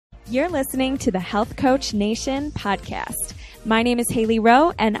You're listening to the Health Coach Nation podcast. My name is Haley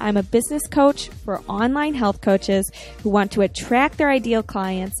Rowe, and I'm a business coach for online health coaches who want to attract their ideal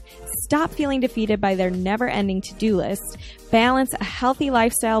clients, stop feeling defeated by their never-ending to-do list, balance a healthy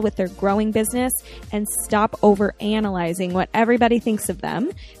lifestyle with their growing business, and stop overanalyzing what everybody thinks of them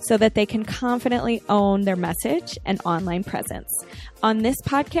so that they can confidently own their message and online presence. On this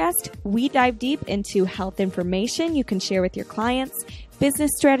podcast, we dive deep into health information you can share with your clients,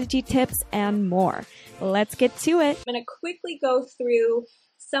 business strategy tips, and more. Let's get to it. I'm going to quickly go through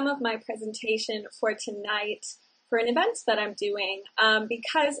some of my presentation for tonight for an event that I'm doing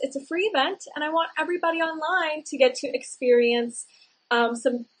because it's a free event and I want everybody online to get to experience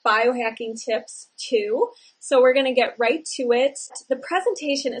some biohacking tips too. So we're going to get right to it. The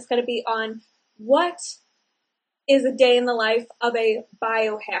presentation is going to be on what is a day in the life of a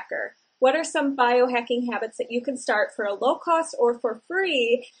biohacker. What are some biohacking habits that you can start for a low cost or for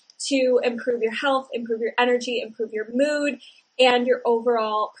free to improve your health, improve your energy, improve your mood, and your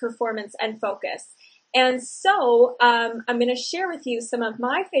overall performance and focus? And so I'm going to share with you some of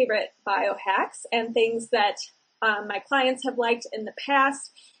my favorite biohacks and things that my clients have liked in the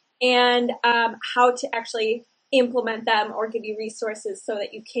past and how to actually implement them or give you resources so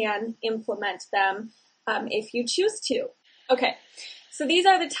that you can implement them if you choose to. Okay, so these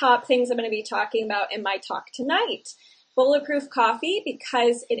are the top things I'm going to be talking about in my talk tonight. Bulletproof coffee,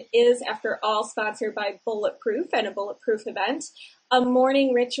 because it is, after all, sponsored by Bulletproof and a Bulletproof event, a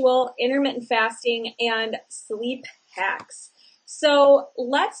morning ritual, intermittent fasting, and sleep hacks. So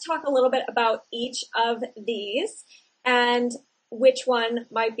let's talk a little bit about each of these and which one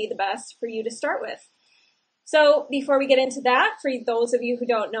might be the best for you to start with. So before we get into that, for those of you who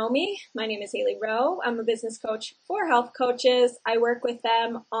don't know me, my name is Haley Rowe. I'm a business coach for health coaches. I work with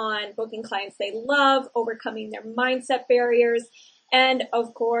them on booking clients they love, overcoming their mindset barriers, and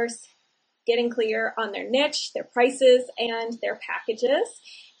of course, getting clear on their niche, their prices, and their packages.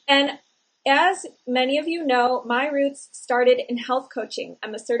 And as many of you know, my roots started in health coaching.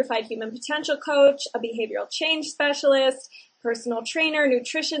 I'm a certified human potential coach, a behavioral change specialist, personal trainer,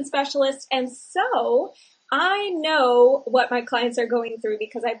 nutrition specialist, and so I know what my clients are going through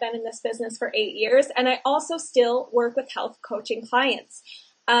because I've been in this business for 8 years, and I also still work with health coaching clients.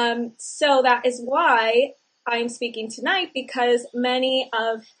 So that is why I'm speaking tonight, because many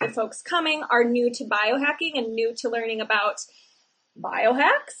of the folks coming are new to biohacking and new to learning about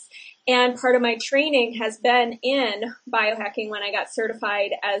biohacks. And part of my training has been in biohacking when I got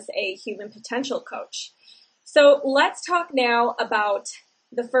certified as a human potential coach. So let's talk now about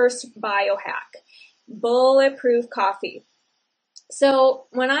the first biohack. Bulletproof coffee. So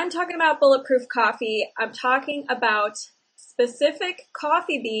when I'm talking about bulletproof coffee, I'm talking about specific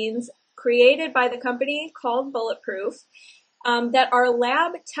coffee beans created by the company called Bulletproof that are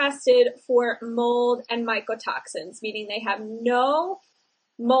lab tested for mold and mycotoxins, meaning they have no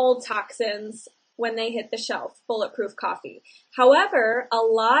mold toxins when they hit the shelf, bulletproof coffee. However, a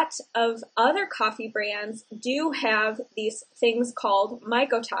lot of other coffee brands do have these things called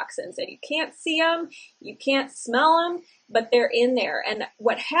mycotoxins, and you can't see them, you can't smell them, but they're in there. And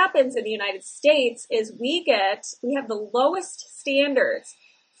what happens in the United States is we have the lowest standards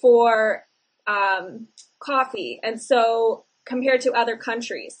for coffee, and so compared to other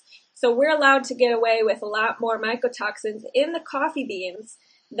countries. So we're allowed to get away with a lot more mycotoxins in the coffee beans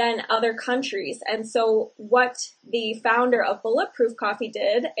than other countries. And so what the founder of Bulletproof Coffee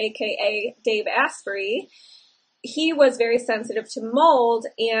did, aka Dave Asprey, he was very sensitive to mold,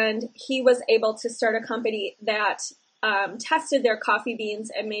 and he was able to start a company that tested their coffee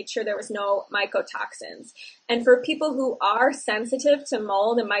beans and made sure there was no mycotoxins. And for people who are sensitive to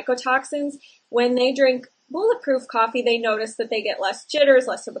mold and mycotoxins, when they drink Bulletproof coffee, they notice that they get less jitters,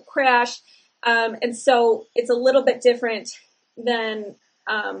 less of a crash. And so it's a little bit different than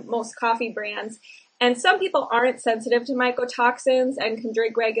most coffee brands. And some people aren't sensitive to mycotoxins and can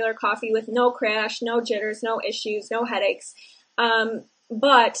drink regular coffee with no crash, no jitters, no issues, no headaches.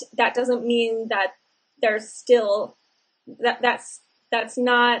 But that doesn't mean that there's still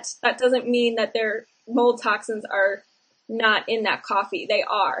that doesn't mean that their mold toxins are not in that coffee. They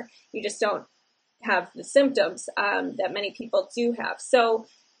are. You just don't have the symptoms that many people do have. So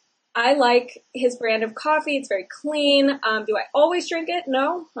I like his brand of coffee. It's very clean. Do I always drink it?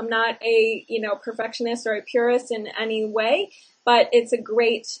 No, I'm not a, perfectionist or a purist in any way, but it's a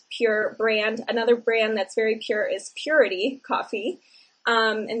great pure brand. Another brand that's very pure is Purity Coffee.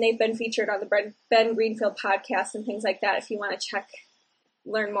 And they've been featured on the Ben Greenfield podcast and things like that if you want to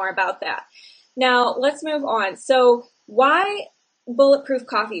learn more about that. Now, let's move on. So why Bulletproof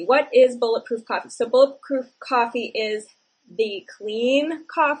Coffee? What is Bulletproof Coffee? So Bulletproof Coffee is the clean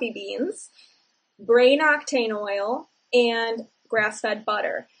coffee beans, Brain Octane oil, and grass-fed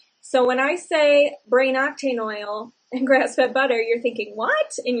butter. So when I say Brain Octane oil and grass-fed butter, you're thinking,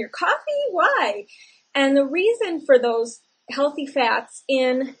 what? In your coffee? Why? And the reason for those healthy fats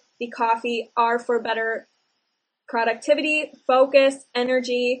in the coffee are for better productivity, focus,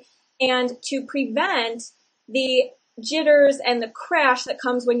 energy, and to prevent the jitters and the crash that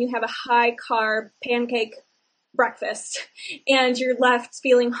comes when you have a high carb pancake breakfast and you're left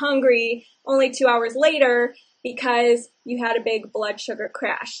feeling hungry only 2 hours later because you had a big blood sugar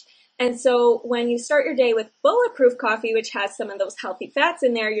crash. And so when you start your day with Bulletproof coffee, which has some of those healthy fats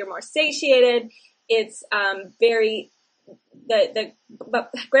in there, you're more satiated. It's the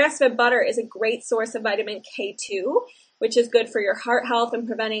grass-fed butter is a great source of vitamin K2, which is good for your heart health and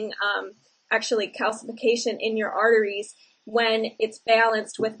preventing actually calcification in your arteries when it's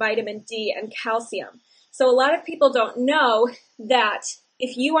balanced with vitamin D and calcium. So a lot of people don't know that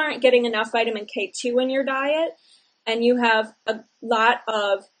if you aren't getting enough vitamin K2 in your diet and you have a lot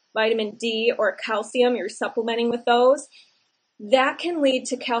of vitamin D or calcium, you're supplementing with those, that can lead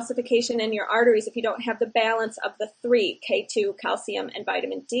to calcification in your arteries if you don't have the balance of the three, K2, calcium, and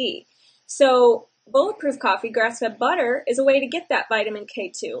vitamin D. So Bulletproof coffee, grass-fed butter, is a way to get that vitamin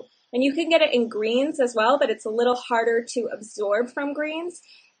K2. And you can get it in greens as well, but it's a little harder to absorb from greens.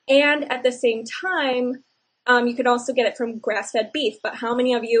 And at the same time, you can also get it from grass-fed beef. But how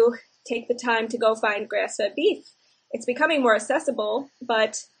many of you take the time to go find grass-fed beef? It's becoming more accessible,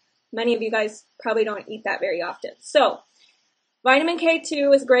 but many of you guys probably don't eat that very often. So vitamin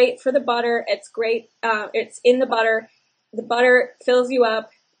K2 is great for the butter. It's great. It's in the butter. The butter fills you up.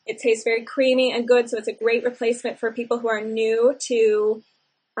 It tastes very creamy and good. So it's a great replacement for people who are new to,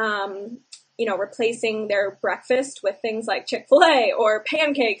 replacing their breakfast with things like Chick-fil-A or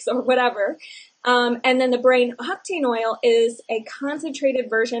pancakes or whatever. And then the Brain Octane oil is a concentrated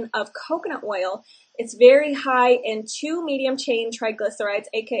version of coconut oil. It's very high in 2 medium chain triglycerides,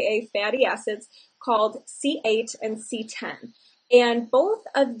 aka fatty acids, called C8 and C10. And both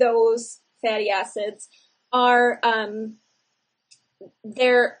of those fatty acids are,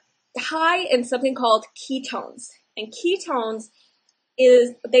 they're high in something called ketones. And ketones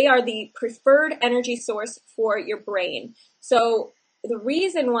they are the preferred energy source for your brain. So the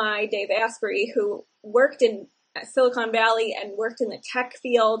reason why Dave Asprey, who worked in Silicon Valley and worked in the tech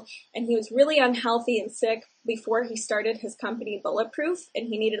field, and he was really unhealthy and sick before he started his company Bulletproof, and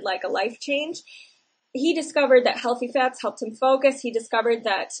he needed like a life change, he discovered that healthy fats helped him focus. He discovered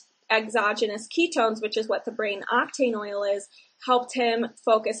that exogenous ketones, which is what the Brain Octane oil is, helped him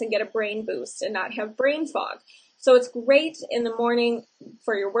focus and get a brain boost and not have brain fog. So it's great in the morning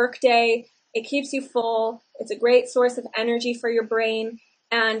for your work day. It keeps you full. It's a great source of energy for your brain.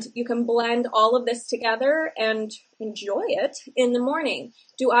 And you can blend all of this together and enjoy it in the morning.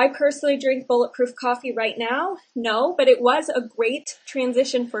 Do I personally drink Bulletproof coffee right now? No, but it was a great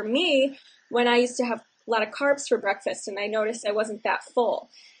transition for me when I used to have a lot of carbs for breakfast and I noticed I wasn't that full.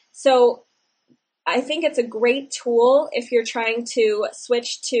 So I think it's a great tool if you're trying to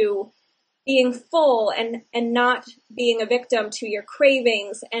switch to being full and not being a victim to your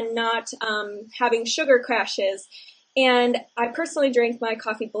cravings and not having sugar crashes. And I personally drink my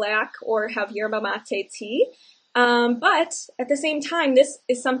coffee black or have yerba mate tea. But at the same time, this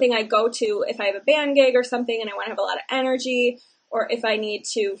is something I go to if I have a band gig or something and I want to have a lot of energy, or if I need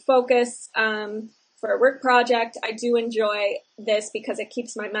to focus for a work project. I do enjoy this because it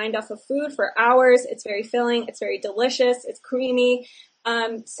keeps my mind off of food for hours. It's very filling. It's very delicious. It's creamy.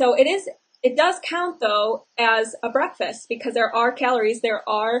 So it does count though as a breakfast because there are calories. There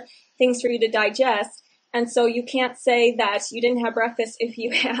are things for you to digest. And so you can't say that you didn't have breakfast if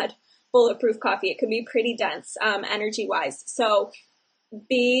you had Bulletproof coffee. It can be pretty dense, energy-wise. So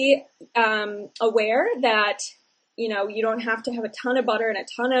be aware that, you don't have to have a ton of butter and a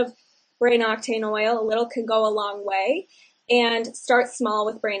ton of Brain Octane oil. A little can go a long way. And start small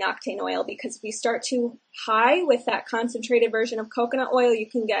with Brain Octane oil because if you start too high with that concentrated version of coconut oil, you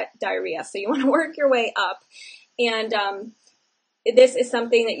can get diarrhea. So you want to work your way up. And this is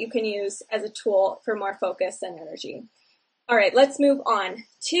something that you can use as a tool for more focus and energy. All right, let's move on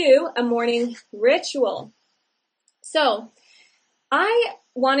to a morning ritual. So I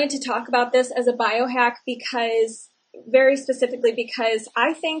wanted to talk about this as a biohack very specifically because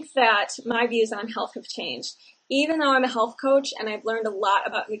I think that my views on health have changed. Even though I'm a health coach and I've learned a lot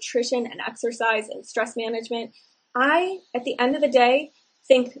about nutrition and exercise and stress management, at the end of the day,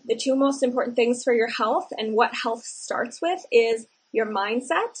 think the 2 most important things for your health and what health starts with is your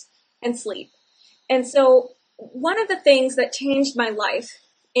mindset and sleep. And so one of the things that changed my life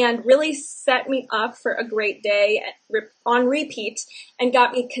and really set me up for a great day on repeat and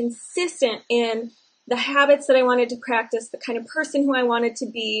got me consistent in the habits that I wanted to practice, the kind of person who I wanted to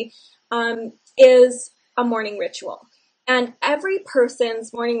be, is a morning ritual. And every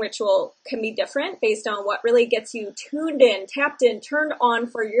person's morning ritual can be different based on what really gets you tuned in, tapped in, turned on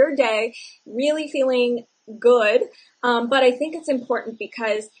for your day, really feeling good. But I think it's important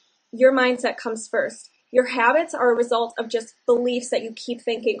because your mindset comes first. Your habits are a result of just beliefs that you keep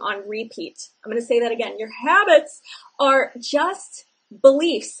thinking on repeat. I'm going to say that again. Your habits are just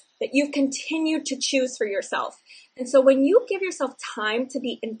beliefs that you've continued to choose for yourself. And so when you give yourself time to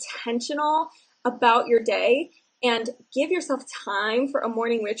be intentional about your day and give yourself time for a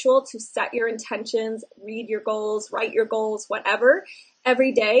morning ritual to set your intentions, read your goals, write your goals, whatever,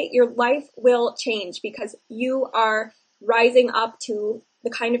 every day, your life will change because you are rising up to the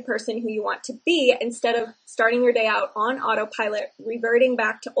kind of person who you want to be instead of starting your day out on autopilot, reverting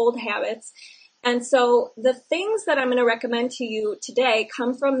back to old habits. And so the things that I'm going to recommend to you today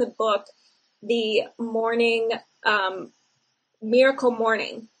come from the book, The Morning Miracle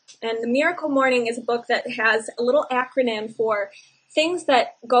Morning. And the Miracle Morning is a book that has a little acronym for things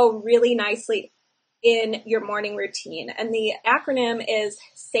that go really nicely in your morning routine. And the acronym is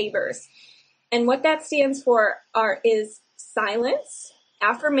SAVERS. And what that stands for is silence,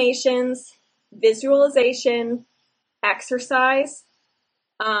 affirmations, visualization, exercise,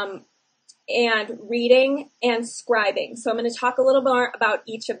 and reading and scribing. So I'm going to talk a little more about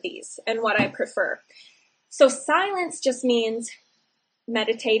each of these and what I prefer. So silence just means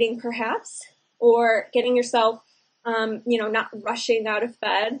meditating perhaps, or getting yourself, not rushing out of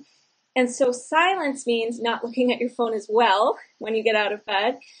bed. And so silence means not looking at your phone as well when you get out of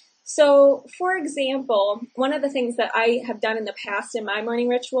bed. So, for example, one of the things that I have done in the past in my morning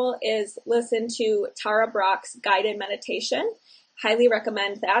ritual is listen to Tara Brach's guided meditation. Highly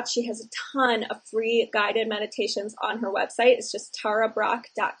recommend that. She has a ton of free guided meditations on her website. It's just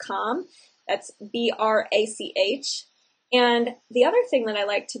tarabrach.com. That's BRACH. And the other thing that I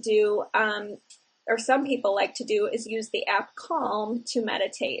like to do, or some people like to do, is use the app Calm to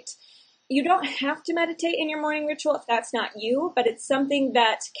meditate. You don't have to meditate in your morning ritual if that's not you, but it's something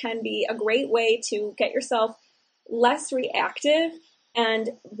that can be a great way to get yourself less reactive and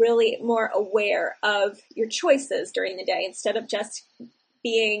really more aware of your choices during the day instead of just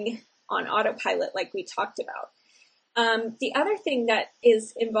being on autopilot like we talked about. The other thing that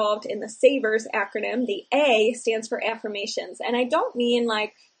is involved in the SAVERS acronym, the A stands for affirmations. And I don't mean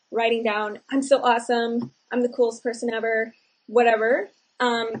like writing down, I'm so awesome, I'm the coolest person ever, whatever.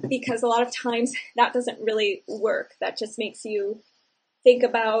 Because a lot of times that doesn't really work. That just makes you think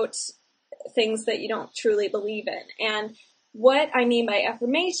about things that you don't truly believe in. And what I mean by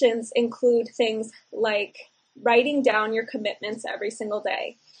affirmations include things like writing down your commitments every single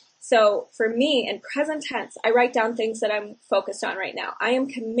day. So for me, in present tense, I write down things that I'm focused on right now. I am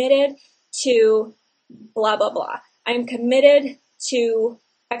committed to blah, blah, blah. I'm committed to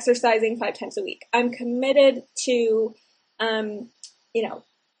exercising 5 times a week. I'm committed to,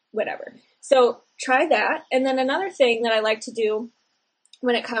 whatever. So try that. And then another thing that I like to do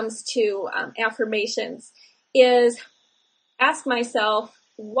when it comes to affirmations is ask myself,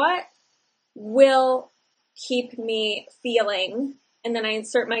 what will keep me feeling? And then I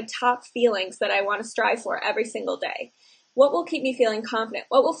insert my top feelings that I want to strive for every single day. What will keep me feeling confident?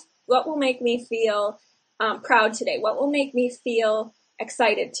 What will make me feel proud today? What will make me feel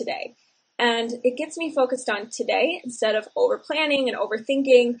excited today? And it gets me focused on today instead of over planning and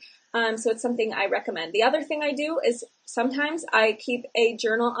overthinking. So it's something I recommend. The other thing I do is sometimes I keep a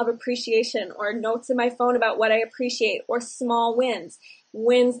journal of appreciation or notes in my phone about what I appreciate or small wins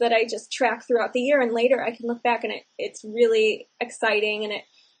that I just track throughout the year. And later I can look back and it's really exciting and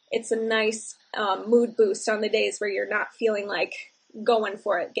it's a nice mood boost on the days where you're not feeling like going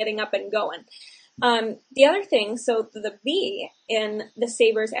for it, getting up and going. The other thing, so the V in the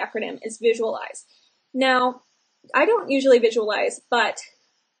SAVERS acronym is visualize. Now, I don't usually visualize, but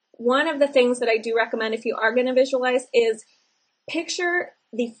one of the things that I do recommend if you are going to visualize is picture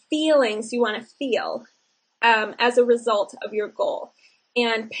the feelings you want to feel as a result of your goal.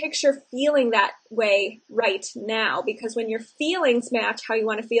 And picture feeling that way right now, because when your feelings match how you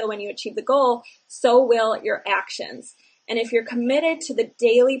want to feel when you achieve the goal, so will your actions. And if you're committed to the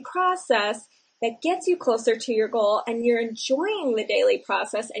daily process that gets you closer to your goal and you're enjoying the daily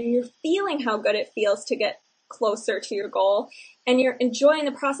process and you're feeling how good it feels to get closer to your goal and you're enjoying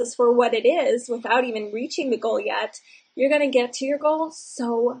the process for what it is without even reaching the goal yet, you're going to get to your goal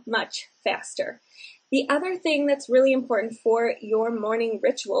so much faster. The other thing that's really important for your morning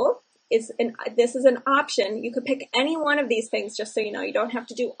ritual this is an option. You could pick any one of these things, just so you know. You don't have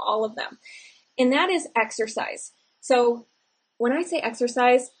to do all of them. And that is exercise. So when I say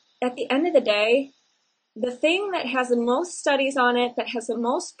exercise, at the end of the day, the thing that has the most studies on it, that has the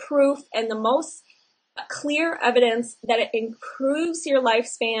most proof and the most clear evidence that it improves your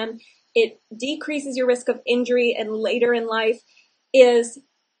lifespan, it decreases your risk of injury and later in life, is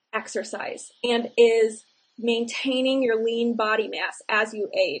exercise, and is maintaining your lean body mass as you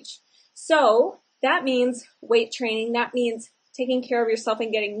age. So that means weight training. That means taking care of yourself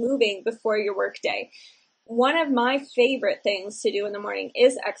and getting moving before your work day. One of my favorite things to do in the morning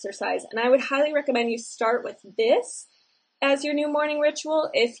is exercise, and I would highly recommend you start with this as your new morning ritual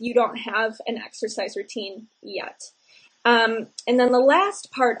if you don't have an exercise routine yet. And then the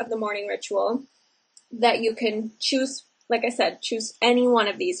last part of the morning ritual that you can choose, like I said, choose any one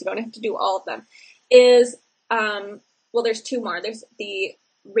of these. You don't have to do all of them. Is, there's two more. There's the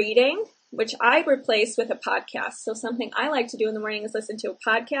reading, which I replaced with a podcast. So something I like to do in the morning is listen to a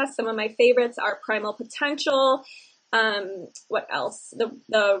podcast. Some of my favorites are Primal Potential. What else?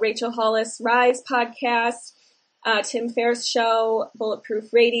 The Rachel Hollis Rise podcast, Tim Ferriss Show,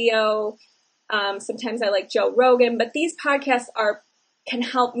 Bulletproof Radio. Sometimes I like Joe Rogan, but these podcasts can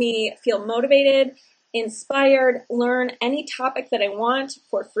help me feel motivated, inspired, learn any topic that I want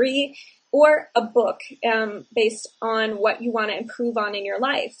for free, or a book based on what you want to improve on in your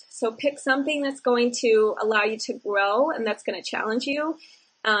life. So pick something that's going to allow you to grow and that's going to challenge you.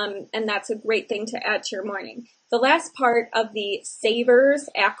 And that's a great thing to add to your morning. The last part of the SAVERS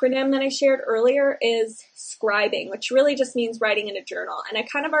acronym that I shared earlier is scribing, which really just means writing in a journal. And I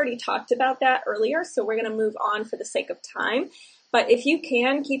kind of already talked about that earlier, so we're going to move on for the sake of time. But if you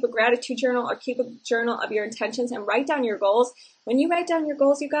can, keep a gratitude journal or keep a journal of your intentions and write down your goals. When you write down your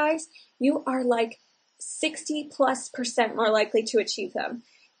goals, you guys, you are like 60+% more likely to achieve them.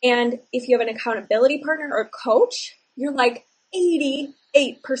 And if you have an accountability partner or coach, you're like 88%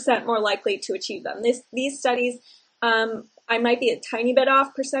 more likely to achieve them. These studies, I might be a tiny bit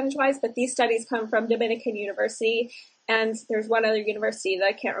off percentage-wise, but these studies come from Dominican University, and there's one other university that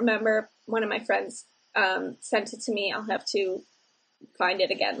I can't remember. One of my friends sent it to me. I'll have to find it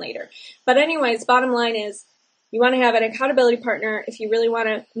again later. But anyways, bottom line is you want to have an accountability partner if you really want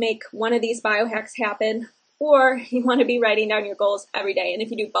to make one of these biohacks happen, or you want to be writing down your goals every day. And if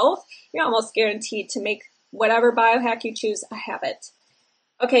you do both, you're almost guaranteed to make whatever biohack you choose a habit.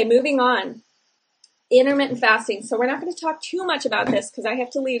 Okay, moving on. Intermittent fasting. So we're not going to talk too much about this because I have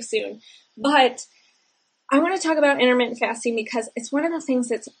to leave soon. But I want to talk about intermittent fasting because it's one of the things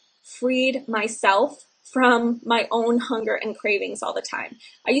that's freed myself from my own hunger and cravings all the time.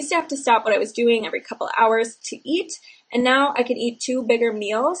 I used to have to stop what I was doing every couple of hours to eat, and now I can eat 2 bigger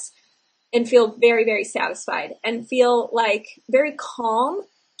meals and feel very, very satisfied and feel like very calm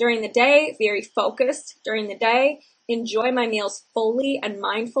during the day, very focused during the day, enjoy my meals fully and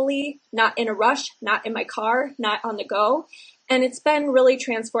mindfully, not in a rush, not in my car, not on the go. And it's been really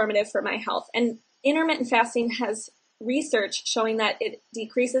transformative for my health. And intermittent fasting has research showing that it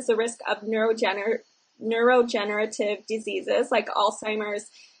decreases the risk of neurodegenerative diseases like Alzheimer's,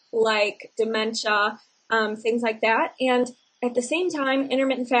 like dementia, things like that. And at the same time,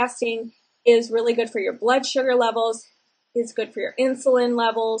 intermittent fasting is really good for your blood sugar levels. It's good for your insulin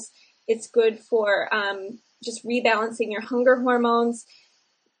levels. It's good for just rebalancing your hunger hormones.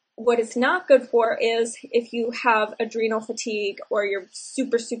 What it's not good for is if you have adrenal fatigue or you're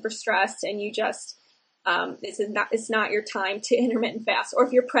super, super stressed and you just, it's not your time to intermittent fast. Or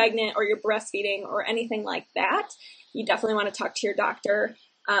if you're pregnant or you're breastfeeding or anything like that, you definitely want to talk to your doctor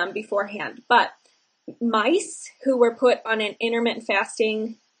beforehand. But mice who were put on an intermittent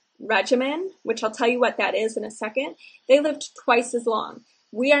fasting regimen, which I'll tell you what that is in a second, they lived twice as long.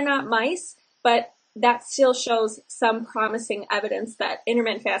 We are not mice, but that still shows some promising evidence that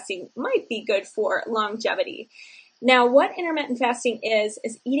intermittent fasting might be good for longevity. Now, what intermittent fasting is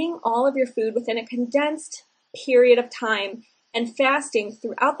eating all of your food within a condensed period of time and fasting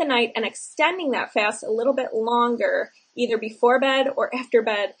throughout the night and extending that fast a little bit longer, either before bed or after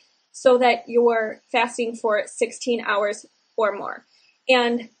bed, so that you're fasting for 16 hours or more.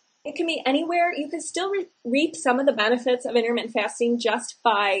 And it can be anywhere. You can still reap some of the benefits of intermittent fasting just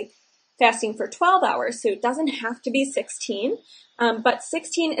by fasting for 12 hours. So it doesn't have to be 16, but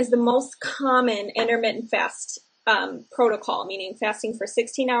 16 is the most common intermittent fast protocol, meaning fasting for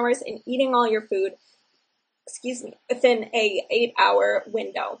 16 hours and eating all your food, within a 8-hour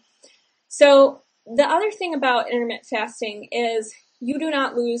window. So the other thing about intermittent fasting is you do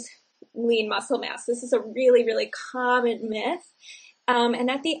not lose lean muscle mass. This is a really, really common myth. And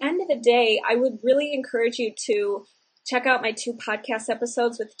at the end of the day, I would really encourage you to check out my 2 podcast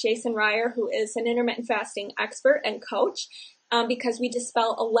episodes with Jason Ryer, who is an intermittent fasting expert and coach, because we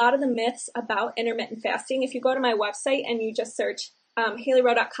dispel a lot of the myths about intermittent fasting. If you go to my website and you just search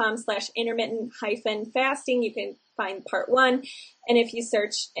HaleyRowe.com/intermittent-fasting, you can find part 1. And if you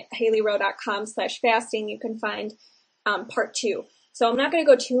search HaleyRowe.com/fasting, you can find part 2. So I'm not going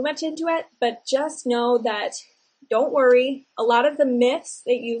to go too much into it, but just know that don't worry. A lot of the myths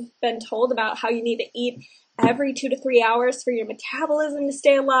that you've been told about how you need to eat every 2 to 3 hours for your metabolism to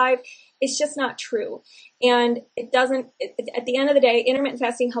stay alive, it's just not true. And it doesn't, at the end of the day, intermittent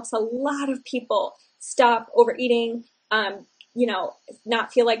fasting helps a lot of people stop overeating,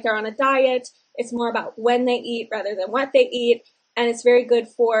 not feel like they're on a diet. It's more about when they eat rather than what they eat. And it's very good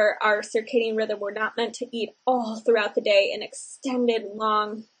for our circadian rhythm. We're not meant to eat all throughout the day in extended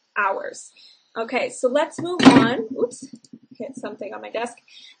long hours. Okay, so let's move on. Oops, hit something on my desk.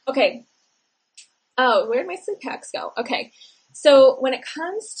 Okay. Oh, where did my sleep hacks go? Okay, so when it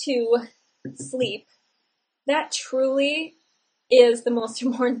comes to sleep, that truly is the most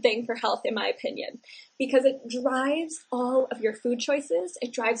important thing for health, in my opinion, because it drives all of your food choices.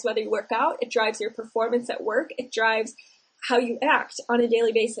 It drives whether you work out. It drives your performance at work. It drives how you act on a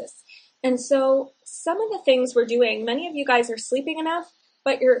daily basis. And so some of the things we're doing, many of you guys are sleeping enough,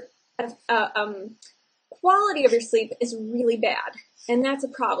 but your quality of your sleep is really bad. And that's a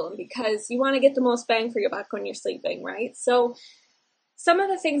problem because you want to get the most bang for your buck when you're sleeping, right? So some of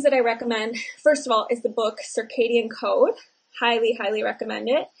the things that I recommend, first of all, is the book Circadian Code. Highly, highly recommend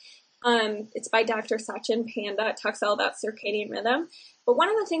it. It's by Dr. Sachin Panda. It talks all about circadian rhythm. But one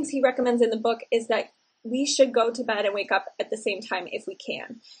of the things he recommends in the book is that we should go to bed and wake up at the same time if we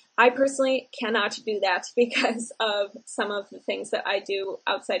can. I personally cannot do that because of some of the things that I do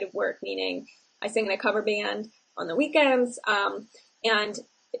outside of work, meaning I sing in a cover band on the weekends, and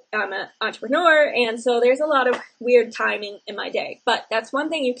I'm an entrepreneur, and so there's a lot of weird timing in my day. But that's one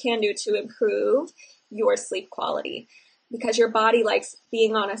thing you can do to improve your sleep quality, because your body likes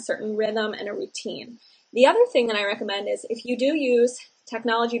being on a certain rhythm and a routine. The other thing that I recommend is if you do use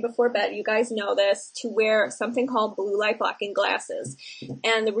technology before bed, you guys know this, to wear something called blue light blocking glasses.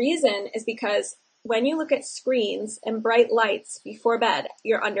 And the reason is because when you look at screens and bright lights before bed,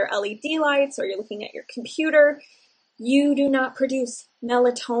 you're under LED lights or you're looking at your computer, you do not produce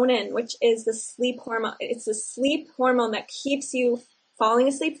melatonin, which is the sleep hormone. It's the sleep hormone that keeps you falling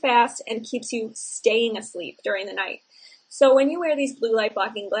asleep fast and keeps you staying asleep during the night. So when you wear these blue light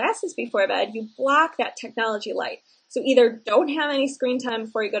blocking glasses before bed, you block that technology light. So either don't have any screen time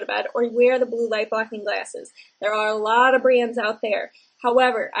before you go to bed or wear the blue light blocking glasses. There are a lot of brands out there.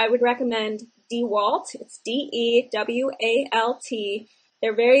 However, I would recommend DeWalt. It's DeWalt.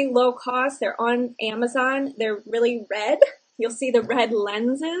 They're very low cost. They're on Amazon. They're really red. You'll see the red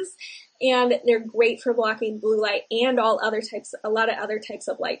lenses, and they're great for blocking blue light and a lot of other types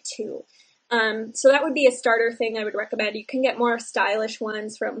of light too. So that would be a starter thing I would recommend. You can get more stylish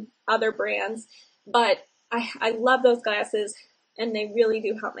ones from other brands, but I love those glasses, and they really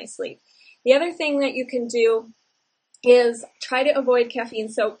do help my sleep. The other thing that you can do is try to avoid caffeine.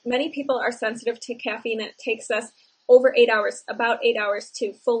 So many people are sensitive to caffeine. It takes us over 8 hours, about 8 hours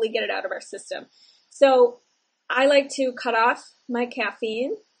to fully get it out of our system. So I like to cut off my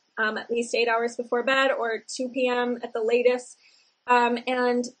caffeine at least 8 hours before bed or 2 p.m. at the latest.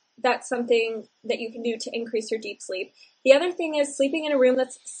 And that's something that you can do to increase your deep sleep. The other thing is sleeping in a room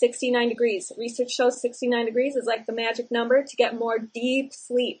that's 69 degrees. Research shows 69 degrees is like the magic number to get more deep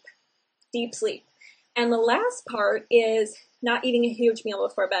sleep. Deep sleep. And the last part is not eating a huge meal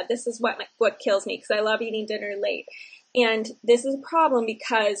before bed. This is what kills me because I love eating dinner late. And this is a problem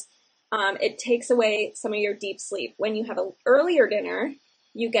because it takes away some of your deep sleep. When you have an earlier dinner,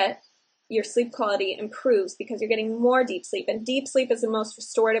 your sleep quality improves because you're getting more deep sleep. And deep sleep is the most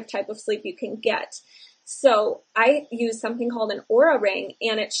restorative type of sleep you can get. So I use something called an Oura Ring,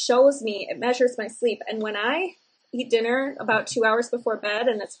 and it measures my sleep. And when I eat dinner about 2 hours before bed,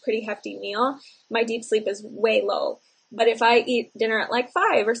 and it's a pretty hefty meal, my deep sleep is way low. But if I eat dinner at like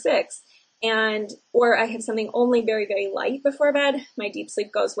 5 or 6, or I have something only very, very light before bed, my deep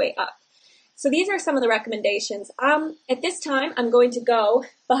sleep goes way up. So these are some of the recommendations. At this time, I'm going to go,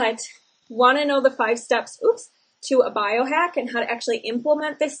 but want to know the 5 steps, to a biohack and how to actually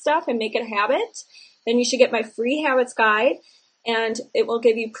implement this stuff and make it a habit, then you should get my free habits guide, and it will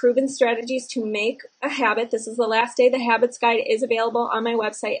give you proven strategies to make a habit. This is the last day. The habits guide is available on my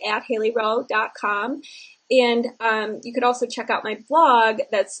website at HaleyRowe.com. And you could also check out my blog.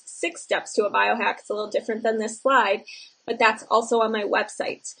 That's 6 steps to a biohack. It's a little different than this slide, but that's also on my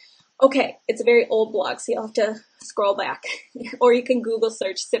website. Okay, it's a very old blog, so you'll have to scroll back. Or you can Google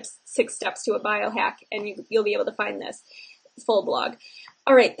search 6 steps to a biohack, and you'll be able to find this full blog.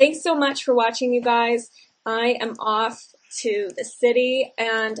 All right, thanks so much for watching, you guys. I am off to the city,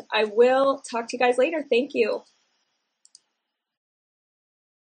 and I will talk to you guys later. Thank you.